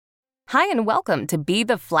Hi, and welcome to Be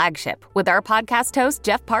the Flagship with our podcast host,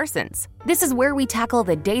 Geoff Parsons. This is where we tackle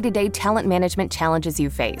the day-to-day talent management challenges you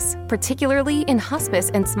face, particularly in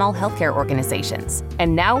hospice and small healthcare organizations.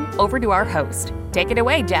 And now, over to our host. Take it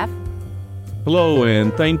away, Geoff. Hello,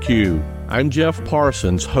 and thank you. I'm Geoff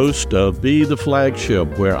Parsons, host of Be the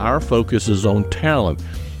Flagship, where our focus is on talent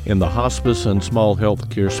in the hospice and small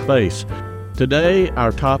healthcare space. Today,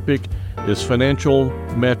 our topic is financial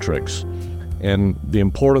metrics and the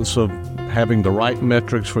importance of having the right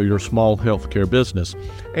metrics for your small healthcare business.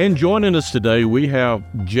 And joining us today, we have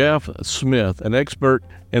Geoff Smith, an expert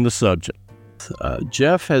in the subject.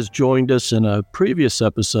 Geoff has joined us in a previous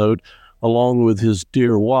episode along with his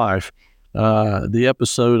dear wife. The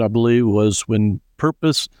episode, I believe, was when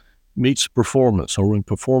purpose meets performance, or when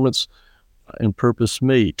performance and purpose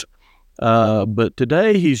meet. But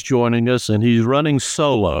today he's joining us and he's running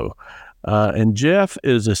solo. And Geoff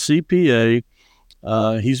is a CPA.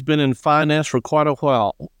 He's been in finance for quite a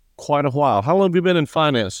while. How long have you been in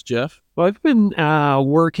finance, Geoff? Well, I've been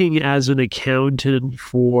working as an accountant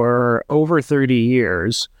for over 30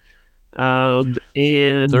 years. And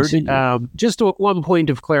 30 years. Just one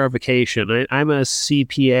point of clarification. I'm a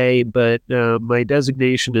CPA, but my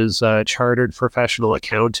designation is Chartered Professional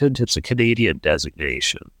Accountant. It's a Canadian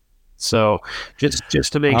designation. So just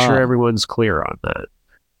to make sure everyone's clear on that.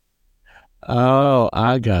 Oh,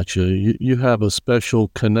 I got you. You have a special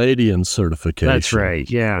Canadian certification. That's right,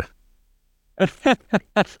 yeah.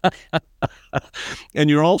 And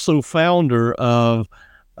you're also founder of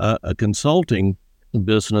a consulting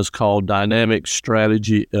business called Dynamic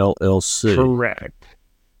Strategy, LLC. Correct.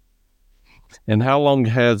 And how long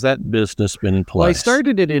has that business been in place? Well, I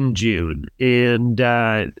started it in June, and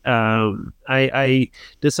I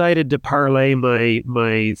decided to parlay my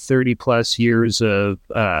 30-plus years of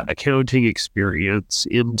accounting experience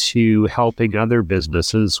into helping other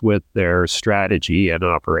businesses with their strategy and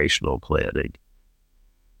operational planning.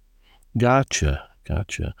 Gotcha.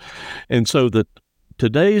 And so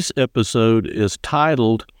today's episode is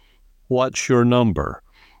titled, What's Your Number?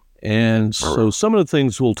 And so some of the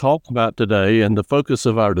things we'll talk about today and the focus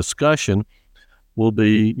of our discussion will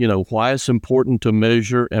be, why it's important to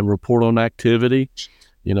measure and report on activity,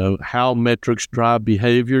 how metrics drive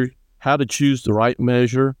behavior, how to choose the right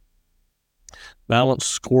measure,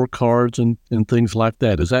 balanced scorecards, and things like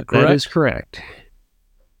that. Is that correct? That is correct.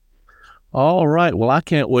 All right. Well, I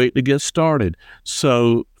can't wait to get started.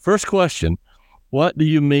 So first question, what do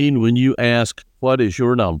you mean when you ask, what is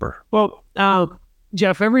your number? Well,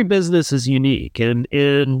 Geoff, every business is unique, and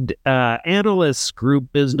analysts group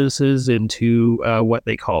businesses into what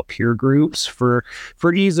they call peer groups for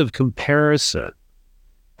ease of comparison.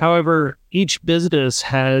 However, each business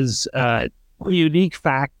has unique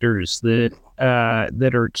factors that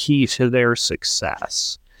are key to their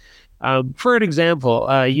success. For an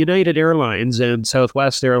example, United Airlines and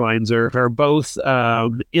Southwest Airlines are both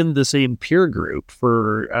in the same peer group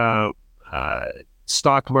for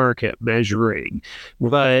stock market measuring,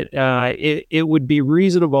 but it would be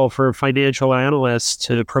reasonable for financial analysts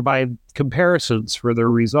to provide comparisons for their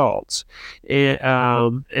results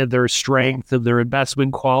and their strength and their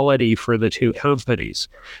investment quality for the two companies.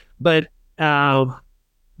 But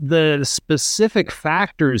the specific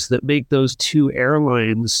factors that make those two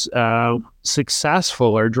airlines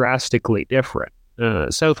successful are drastically different.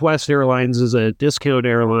 Southwest Airlines is a discount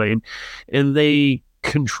airline, and they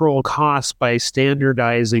control costs by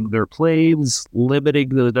standardizing their planes, limiting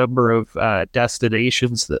the number of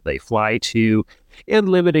destinations that they fly to, and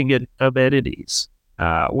limiting amenities.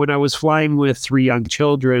 When I was flying with 3 young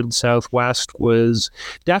children, Southwest was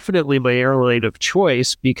definitely my airline of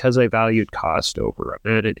choice because I valued cost over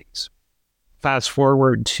amenities. Fast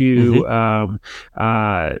forward to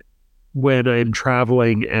when I'm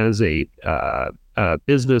traveling as a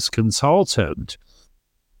business consultant,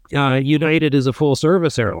 United is a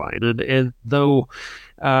full-service airline, and though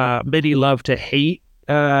many love to hate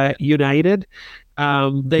United,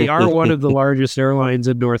 they are one of the largest airlines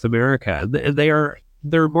in North America.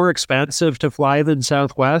 They're more expensive to fly than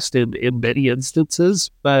Southwest in many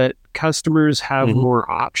instances, but customers have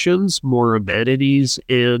more options, more amenities,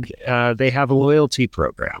 and they have a loyalty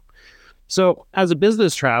program. So as a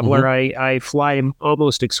business traveler, I fly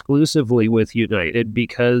almost exclusively with United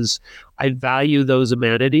because I value those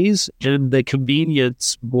amenities and the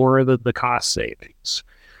convenience more than the cost savings.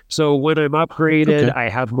 So when I'm upgraded, I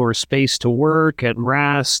have more space to work and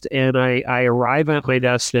rest, and I arrive at my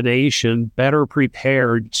destination better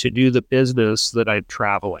prepared to do the business that I'm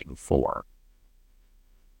traveling for.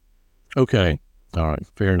 Okay. All right.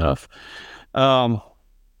 Fair enough.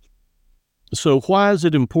 So why is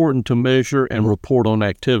it important to measure and report on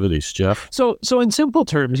activities, Geoff? So in simple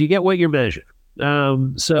terms, you get what you're measuring.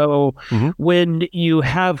 When you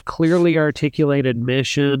have clearly articulated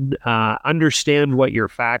mission, understand what your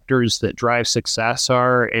factors that drive success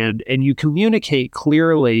are, and you communicate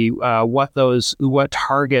clearly what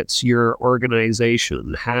targets your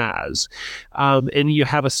organization has, and you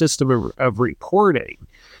have a system of reporting,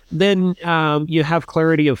 then you have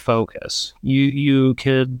clarity of focus. You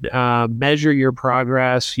can measure your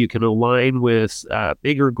progress. You can align with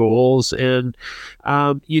bigger goals, and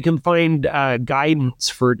you can find guidance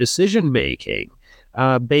for decision making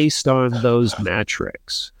based on those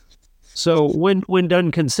metrics. So when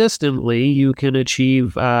done consistently, you can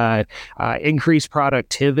achieve increased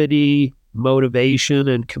productivity, motivation,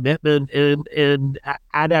 and commitment, and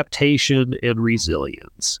adaptation and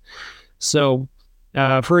resilience. So,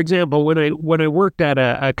 for example, when I worked at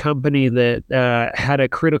a company that had a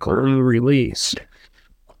critical new release,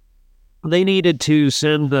 they needed to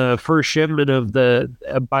send the first shipment of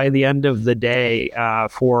by the end of the day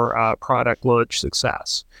for product launch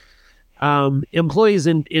success. Employees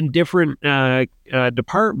in different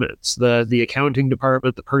departments, the accounting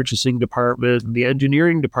department, the purchasing department, the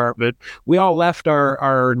engineering department, we all left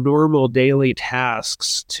our normal daily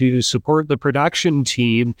tasks to support the production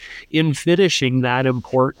team in finishing that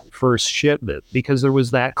important first shipment, because there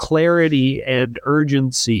was that clarity and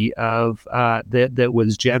urgency of that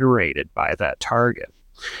was generated by that target.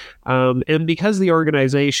 And because the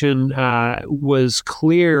organization was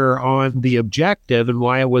clear on the objective and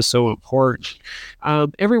why it was so important,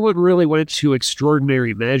 everyone really went to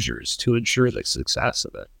extraordinary measures to ensure the success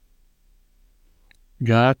of it.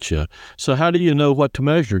 Gotcha. So how do you know what to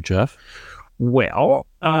measure, Geoff? Well,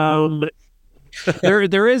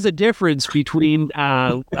 there is a difference between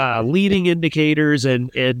leading indicators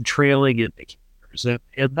and trailing indicators.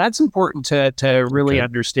 And that's important to really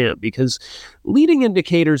understand, because leading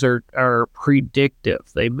indicators are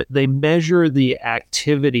predictive. They measure the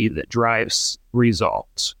activity that drives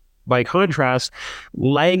results. By contrast,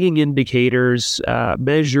 lagging indicators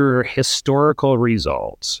measure historical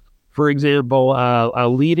results. For example, a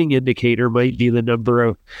leading indicator might be the number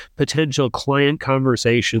of potential client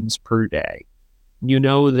conversations per day. You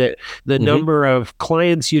know that the number of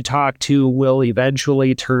clients you talk to will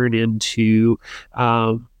eventually turn into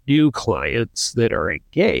new clients that are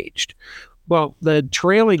engaged. Well, the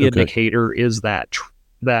trailing indicator is that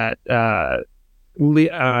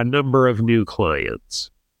number of new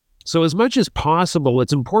clients. So as much as possible,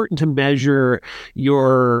 it's important to measure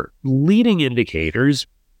your leading indicators,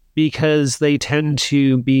 because they tend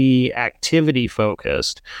to be activity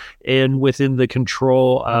focused and within the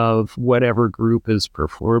control of whatever group is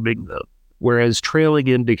performing them. Whereas trailing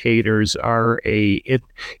indicators are an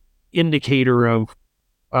indicator of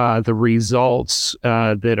the results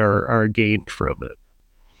that are gained from it.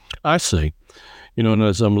 I see. And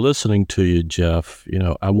as I'm listening to you, Geoff,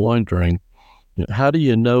 I'm wondering, how do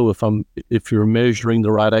you know if you're measuring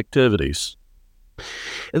the right activities?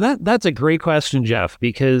 And that's a great question, Geoff,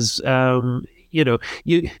 because you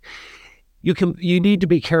need to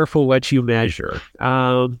be careful what you measure.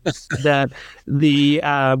 That the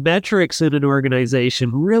metrics in an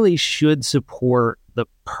organization really should support the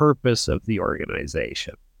purpose of the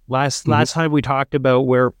organization. Last time we talked about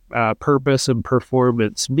where purpose and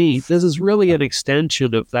performance meet. This is really an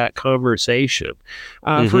extension of that conversation.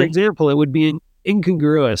 For example, it would be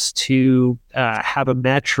incongruous to have a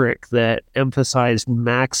metric that emphasized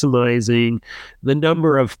maximizing the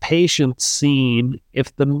number of patients seen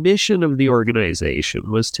if the mission of the organization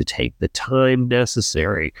was to take the time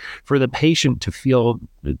necessary for the patient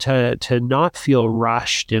to not feel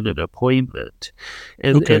rushed in an appointment.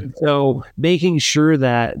 And so making sure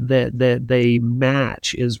that they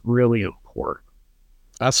match is really important.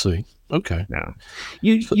 I see. Okay. Yeah.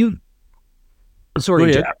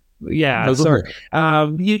 Sorry, Geoff. Yeah, no, sorry.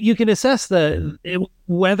 You can assess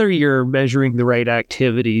whether you're measuring the right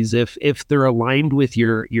activities if they're aligned with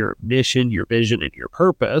your mission, your vision, and your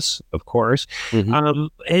purpose, of course,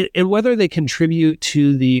 and whether they contribute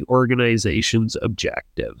to the organization's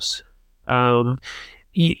objectives.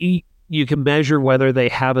 You can measure whether they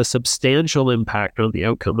have a substantial impact on the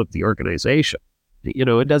outcome of the organization.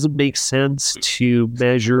 It doesn't make sense to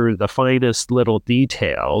measure the finest little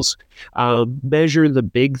details. Measure the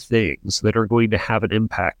big things that are going to have an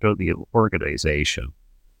impact on the organization.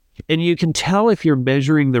 And you can tell if you're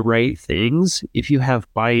measuring the right things if you have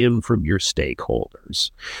buy-in from your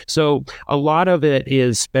stakeholders. So a lot of it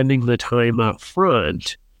is spending the time up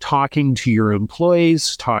front talking to your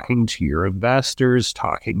employees, talking to your investors,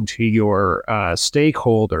 talking to your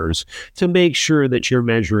stakeholders to make sure that you're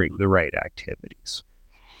measuring the right activities.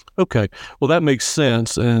 Okay. Well, that makes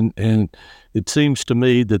sense. And it seems to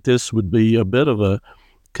me that this would be a bit of a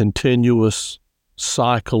continuous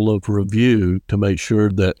cycle of review to make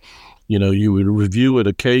sure that, you would review it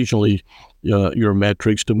occasionally, your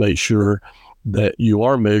metrics, to make sure that you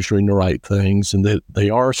are measuring the right things and that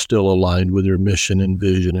they are still aligned with your mission and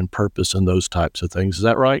vision and purpose and those types of things. Is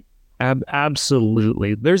that right?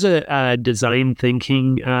 Absolutely. There's a design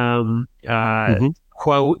thinking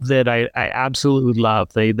quote that I absolutely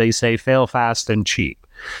love. They say fail fast and cheap.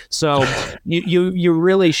 So you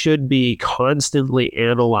really should be constantly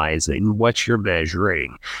analyzing what you're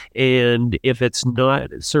measuring. And if it's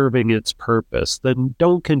not serving its purpose, then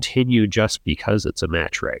don't continue just because it's a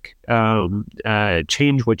metric.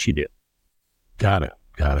 Change what you do. Got it.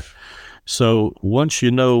 So once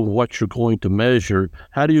you know what you're going to measure,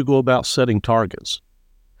 how do you go about setting targets?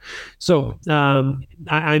 So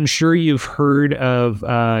I'm sure you've heard of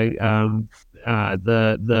the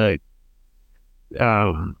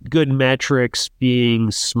good metrics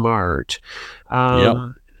being SMART.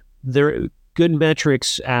 Good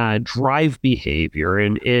metrics drive behavior,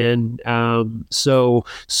 and so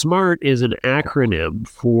SMART is an acronym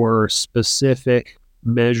for specific,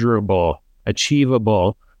 measurable,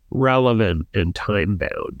 achievable, relevant, and time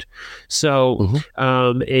bound. So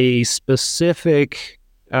a specific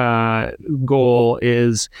goal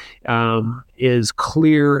is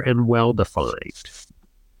clear and well defined.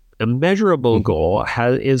 A measurable goal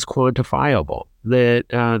is quantifiable, that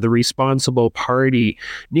the responsible party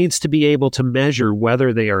needs to be able to measure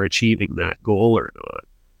whether they are achieving that goal or not.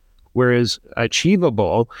 Whereas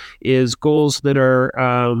achievable is goals that are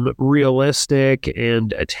realistic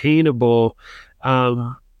and attainable,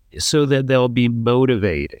 so that they'll be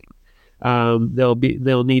motivating.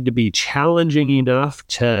 They'll need to be challenging enough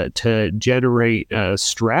to generate a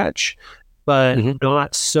stretch, but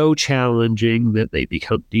not so challenging that they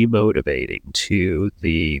become demotivating to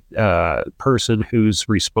the person who's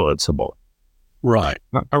responsible. Right.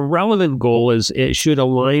 A relevant goal it should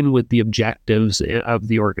align with the objectives of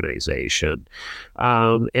the organization,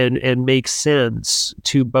 and make sense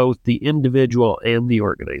to both the individual and the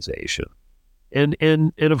organization. And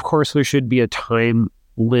of course, there should be a time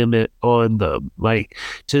limit on them. Like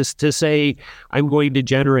to say, I'm going to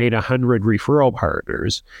generate 100 referral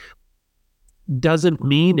partners doesn't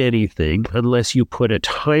mean anything unless you put a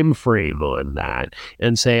time frame on that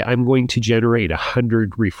and say, I'm going to generate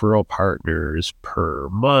 100 referral partners per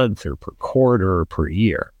month or per quarter or per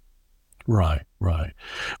year. Right.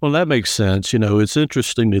 Well, that makes sense. It's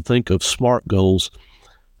interesting to think of SMART goals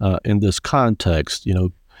in this context.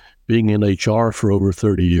 Being in HR for over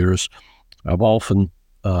 30 years, I've often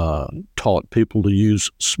taught people to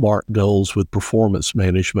use SMART goals with performance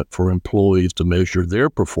management for employees to measure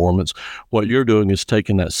their performance. What you're doing is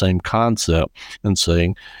taking that same concept and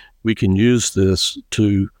saying, we can use this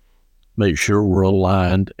to make sure we're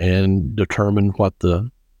aligned and determine what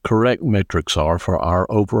the correct metrics are for our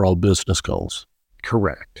overall business goals.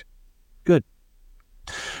 Correct. Good.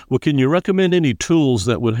 Well, can you recommend any tools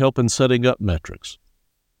that would help in setting up metrics?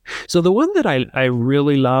 So the one that I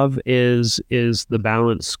really love is the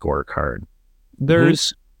balance scorecard.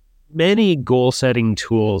 There's many goal-setting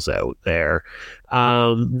tools out there.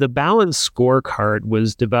 The balance scorecard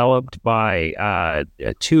was developed by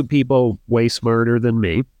two people way smarter than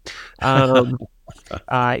me. In the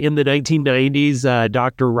 1990s,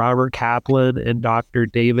 Dr. Robert Kaplan and Dr.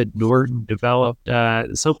 David Norton developed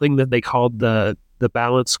something that they called the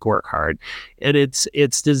balance scorecard. And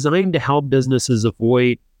it's designed to help businesses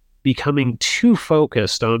avoid becoming too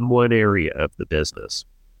focused on one area of the business.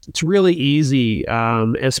 It's really easy,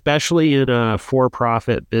 especially in a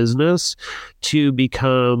for-profit business, to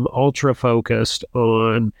become ultra-focused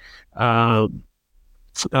on the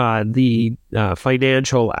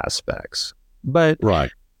financial aspects. But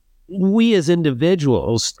we as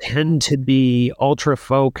individuals tend to be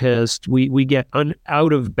ultra-focused. We get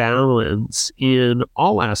out of balance in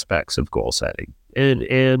all aspects of goal setting.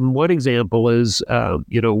 And one example is,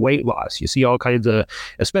 weight loss. You see all kinds of,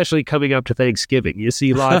 especially coming up to Thanksgiving, you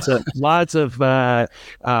see lots of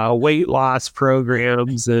weight loss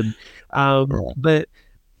programs. And but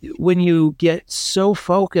when you get so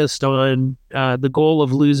focused on the goal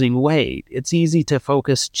of losing weight, it's easy to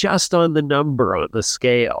focus just on the number on the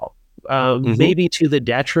scale. Maybe to the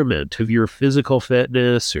detriment of your physical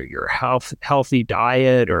fitness or your healthy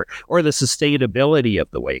diet or the sustainability of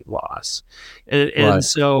the weight loss. And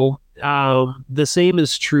so the same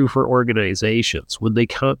is true for organizations. When they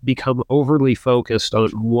become overly focused on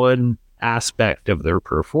one aspect of their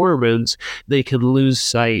performance, they can lose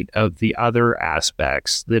sight of the other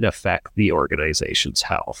aspects that affect the organization's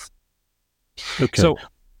health. Okay. So,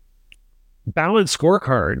 balanced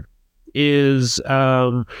scorecard is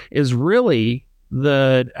really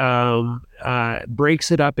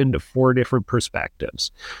breaks it up into four different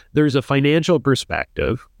perspectives. There's a financial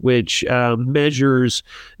perspective, which measures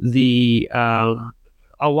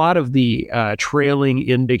a lot of the trailing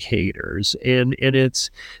indicators, and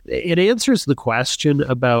it answers the question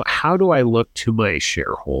about how do I look to my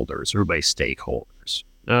shareholders or my stakeholders,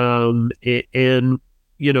 and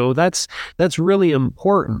that's really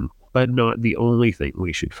important, but not the only thing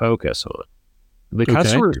we should focus on. The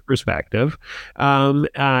customer's perspective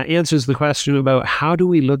answers the question about how do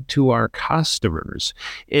we look to our customers,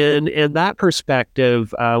 and that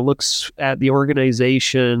perspective looks at the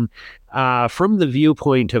organization from the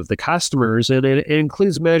viewpoint of the customers, and it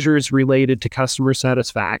includes measures related to customer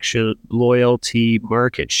satisfaction, loyalty,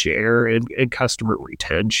 market share, and customer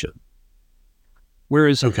retention.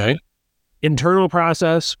 Whereas internal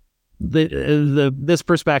process, this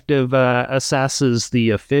perspective assesses the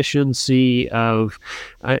efficiency of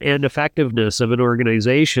and effectiveness of an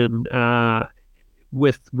organization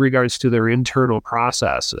with regards to their internal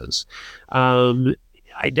processes,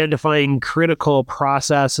 identifying critical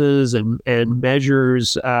processes and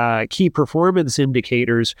measures key performance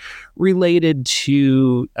indicators related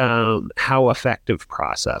to how effective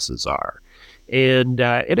processes are, and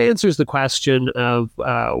it answers the question of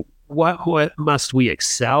what must we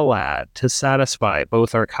excel at to satisfy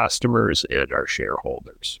both our customers and our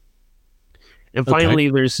shareholders? And finally,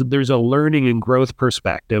 there's a learning and growth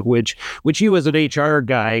perspective, which you as an HR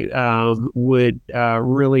guy would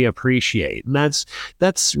really appreciate. And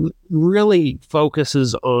that's really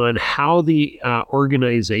focuses on how the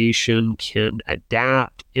organization can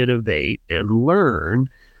adapt, innovate, and learn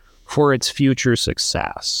for its future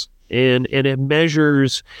success. And it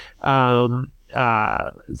measures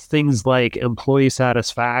things like employee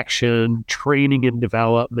satisfaction, training and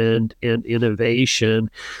development, and innovation.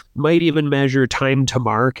 Might even measure time to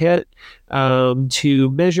market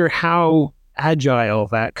to measure how agile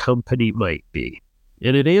that company might be.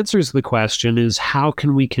 And it answers the question is how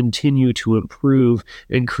can we continue to improve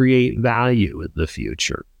and create value in the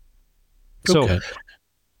future? So,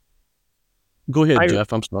 go ahead,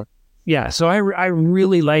 Geoff. I'm sorry. Yeah, so I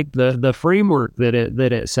really like the framework that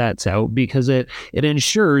it sets out, because it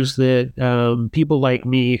ensures that people like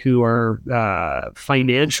me who are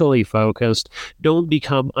financially focused don't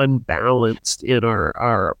become unbalanced in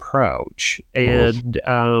our approach, and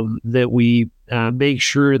that we make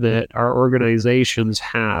sure that our organizations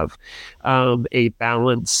have a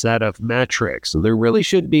balanced set of metrics. So there really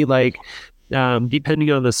should be, like, depending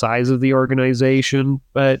on the size of the organization,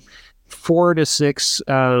 but 4 to 6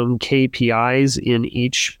 KPIs in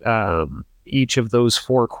each of those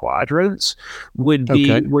 4 quadrants would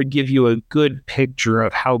give you a good picture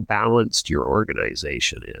of how balanced your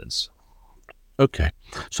organization is. Okay.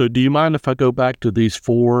 So do you mind if I go back to these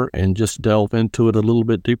 4 and just delve into it a little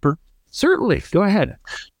bit deeper? Certainly. Go ahead.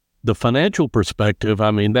 The financial perspective,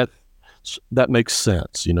 I mean, that makes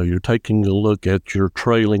sense. You know, you're taking a look at your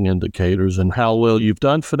trailing indicators and how well you've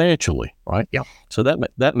done financially, right? Yeah. So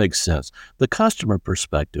that makes sense. The customer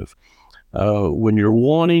perspective, when you're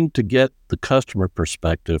wanting to get the customer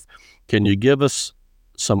perspective, can you give us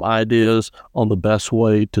some ideas on the best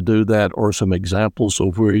way to do that, or some examples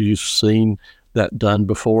of where you've seen that done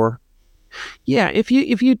before? Yeah, if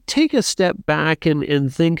you take a step back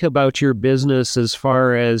and think about your business as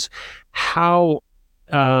far as how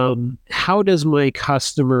does my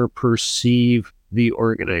customer perceive the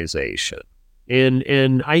organization?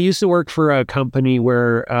 And I used to work for a company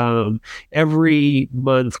where every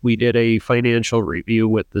month we did a financial review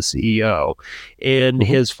with the CEO, and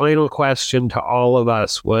his final question to all of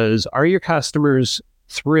us was, "Are your customers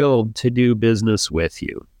thrilled to do business with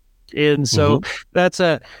you?" And so that's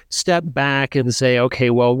a step back and say, okay,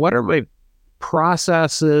 well, what are my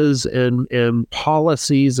processes and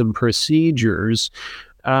policies and procedures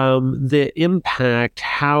that impact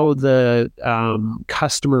how the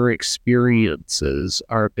customer experiences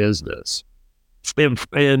our business?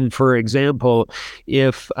 And for example,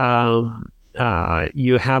 if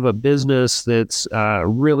you have a business that's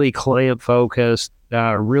really client focused,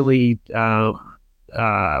 really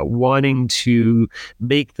wanting to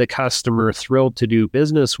make the customer thrilled to do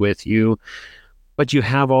business with you, but you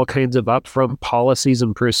have all kinds of upfront policies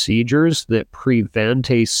and procedures that prevent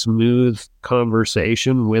a smooth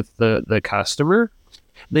conversation with the customer,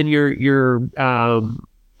 then you're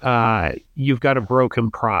you've got a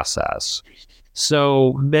broken process.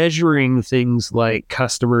 So measuring things like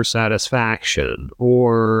customer satisfaction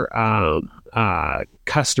or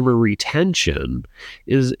customer retention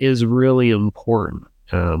is really important.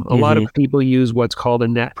 A lot of people use what's called a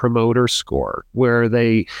net promoter score, where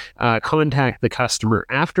they contact the customer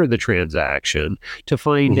after the transaction to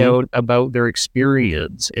find out about their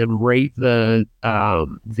experience and rate the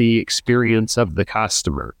experience of the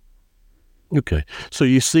customer. Okay. So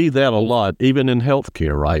you see that a lot, even in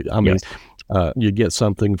healthcare, right? I mean, Yes. you get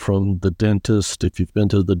something from the dentist, if you've been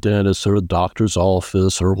to the dentist or a doctor's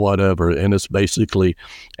office or whatever, and it's basically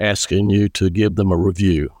asking you to give them a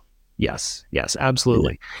review. Yes,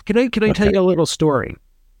 absolutely. Yeah. Can I tell you a little story?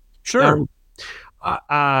 Sure.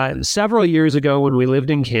 Several years ago when we lived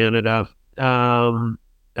in Canada,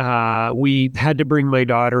 we had to bring my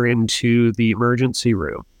daughter into the emergency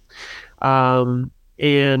room.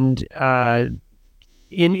 In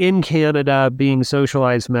Canada, being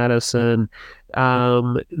socialized medicine,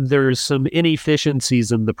 there's some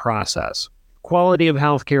inefficiencies in the process. Quality of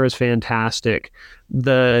healthcare is fantastic.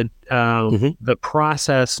 The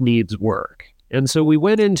process needs work. And so we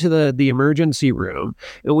went into the emergency room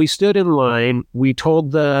and we stood in line. We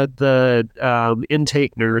told the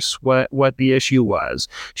intake nurse what the issue was.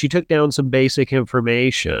 She took down some basic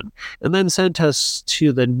information and then sent us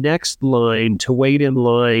to the next line to wait in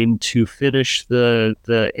line to finish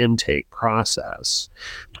the intake process.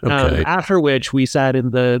 Okay. After which we sat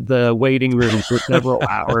in the waiting room for several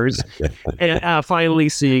hours and finally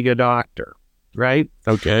seeing a doctor, right?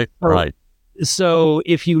 Okay. Right. So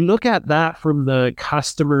if you look at that from the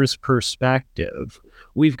customer's perspective,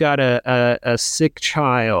 we've got a sick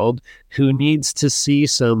child who needs to see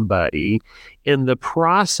somebody, and the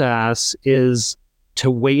process is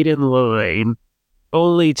to wait in line,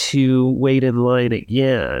 only to wait in line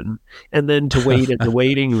again, and then to wait in the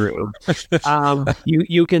waiting room.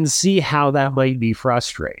 You can see how that might be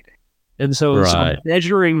frustrating. And so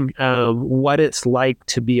measuring what it's like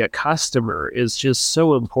to be a customer is just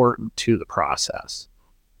so important to the process.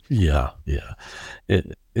 Yeah.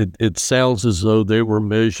 It sounds as though they were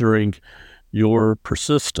measuring your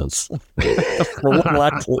persistence.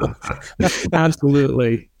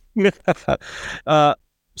 Absolutely.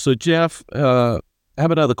 So Geoff, I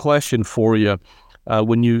have another question for you.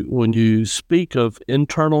 When you speak of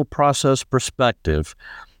internal process perspective,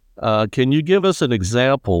 can you give us an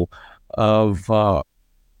example of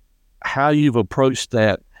how you've approached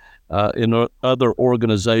that in other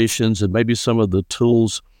organizations, and maybe some of the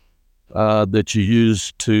tools that you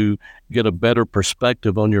use to get a better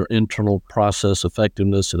perspective on your internal process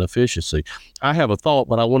effectiveness and efficiency? I have a thought,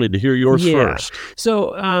 but I wanted to hear yours first.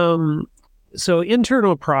 So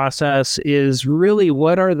internal process is really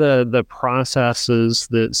what are the processes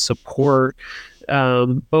that support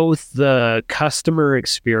both the customer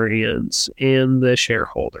experience and the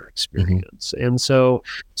shareholder experience. And so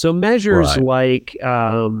measures like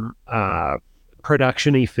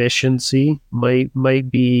production efficiency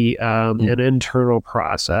might be an internal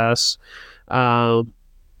process. Things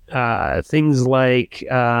like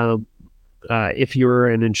if you're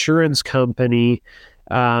an insurance company,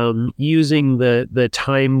 using the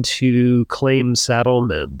time to claim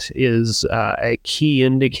settlement is a key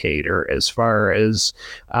indicator as far as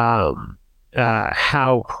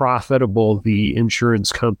how profitable the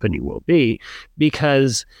insurance company will be,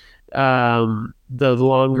 because the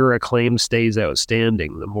longer a claim stays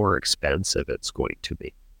outstanding, the more expensive it's going to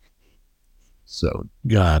be. So,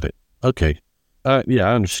 got it. Okay. Yeah,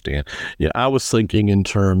 I understand. Yeah, I was thinking in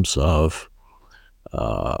terms of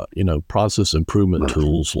process improvement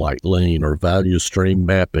tools like Lean or value stream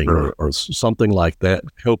mapping or something like that,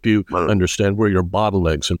 help you understand where your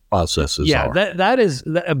bottlenecks and processes are. Yeah, that is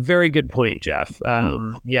a very good point, Geoff.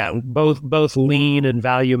 Both Lean and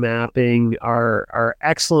value mapping are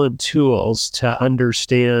excellent tools to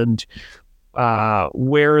understand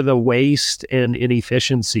where the waste and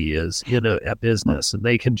inefficiency is in a business, and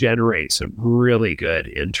they can generate some really good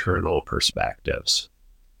internal perspectives.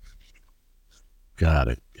 Got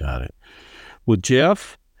it. Well,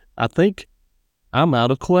 Geoff, I think I'm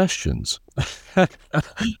out of questions.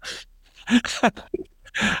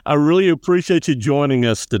 I really appreciate you joining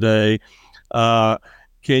us today.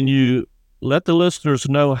 Can you let the listeners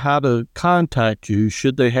know how to contact you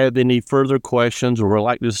should they have any further questions or would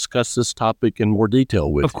like to discuss this topic in more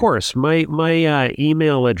detail with you? Of course. My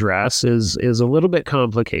email address is a little bit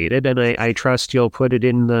complicated, and I trust you'll put it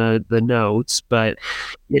in the notes, but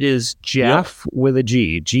it is Geoff with a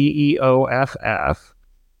G, Geoff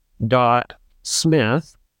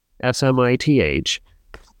 .Smith, SMITH,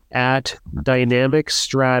 at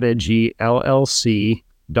dynamicstrategyllc.com.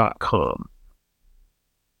 flagshiptalent.com.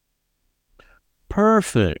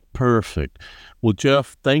 Perfect. Well,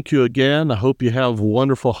 Geoff, thank you again. I hope you have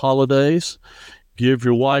wonderful holidays. Give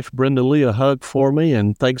your wife, Brenda Lee, a hug for me,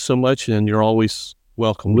 and thanks so much, and you're always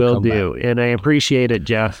welcome to come Will do, and I appreciate it,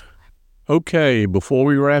 Geoff. Okay, before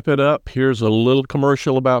we wrap it up, here's a little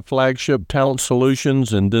commercial about Flagship Talent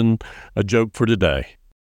Solutions and then a joke for today.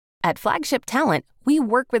 At Flagship Talent, we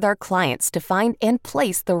work with our clients to find and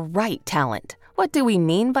place the right talent. What do we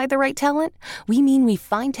mean by the right talent? We mean we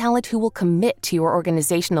find talent who will commit to your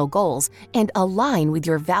organizational goals and align with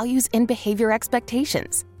your values and behavior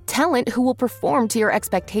expectations. Talent who will perform to your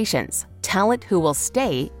expectations. Talent who will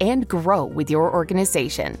stay and grow with your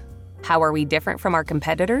organization. How are we different from our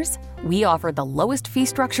competitors? We offer the lowest fee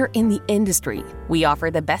structure in the industry. We offer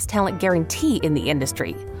the best talent guarantee in the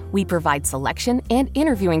industry. We provide selection and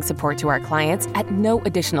interviewing support to our clients at no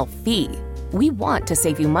additional fee. We want to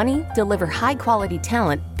save you money, deliver high-quality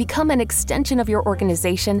talent, become an extension of your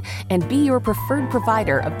organization, and be your preferred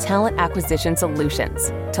provider of talent acquisition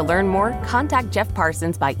solutions. To learn more, contact Geoff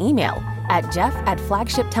Parsons by email at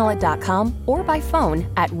jeff@flagshiptalent.com or by phone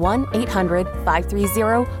at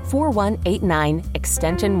 1-800-530-4189,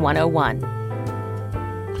 extension 101.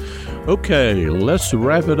 Okay, let's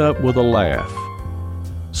wrap it up with a laugh.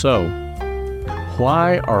 So,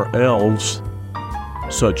 why are elves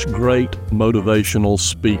such great motivational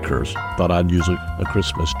speakers? Thought I'd use a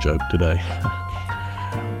Christmas joke today.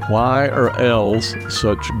 Why are elves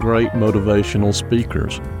such great motivational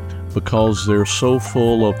speakers? Because they're so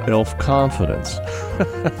full of elf confidence.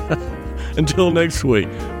 Until next week,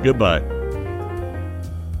 goodbye.